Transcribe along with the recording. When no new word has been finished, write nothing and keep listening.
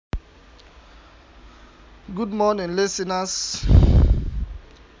Good morning, listeners.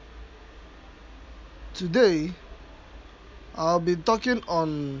 Today, I'll be talking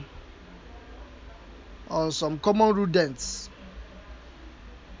on some common rodents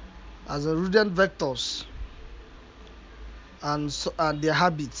as a rodent vectors and their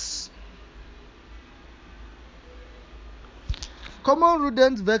habits. Common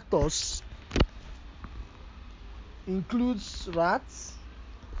rodent vectors includes rats,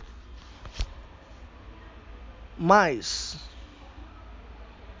 mice,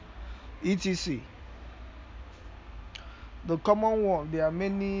 etc. The common one, there are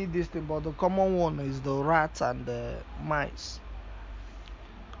many distinct, but the common one is the rats and the mice.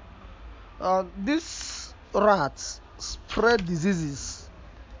 These rats spread diseases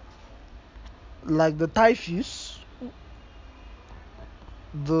like the typhus,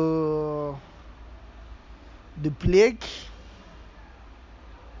 the plague,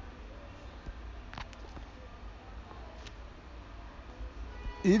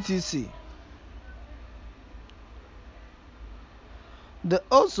 etc. They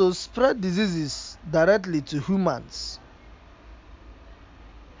also spread diseases directly to humans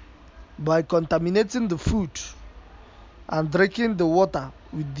by contaminating the food and drinking the water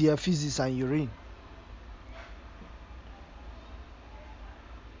with their feces and urine.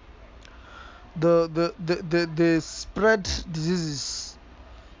 They spread diseases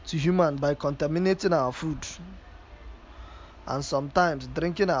to humans by contaminating our food and sometimes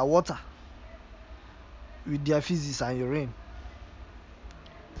drinking our water with their feces and urine.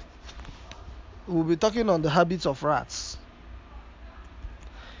 We'll be talking on the habits of rats.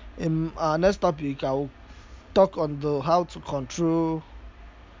 In our next topic, I will talk on how to control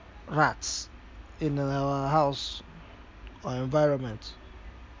rats in our house or environment.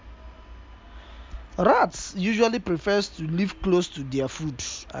 Rats usually prefers to live close to their food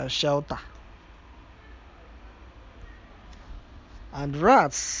and shelter. And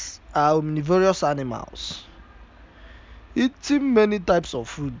rats are omnivorous animals, eating many types of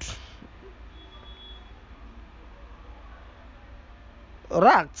food.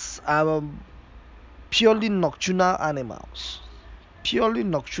 Rats are purely nocturnal animals, purely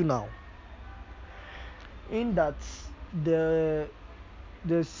nocturnal, in that they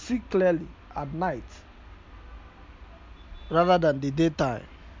see clearly at night rather than the daytime.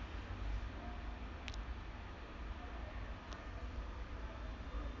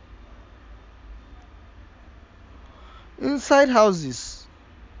 Inside houses,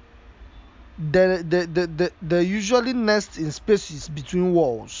 they usually nest in spaces between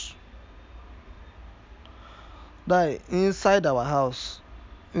walls. Like inside our house,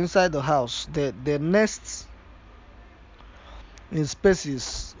 inside the house, they nest in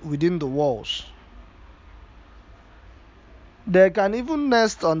spaces within the walls. They can even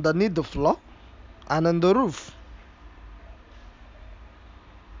nest underneath the floor and on the roof.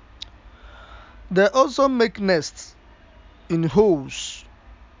 They also make nests in holes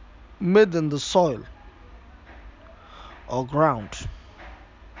made in the soil or ground.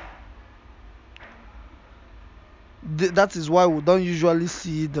 That is why we don't usually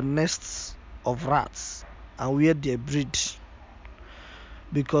see the nests of rats and where they breed,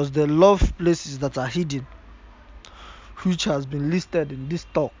 because they love places that are hidden, which has been listed in this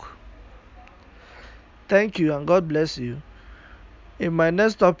talk. Thank you and God bless you. In my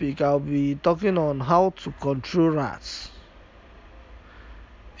next topic, I'll be talking on how to control rats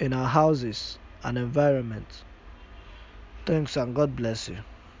in our houses and environment. Thanks and God bless you.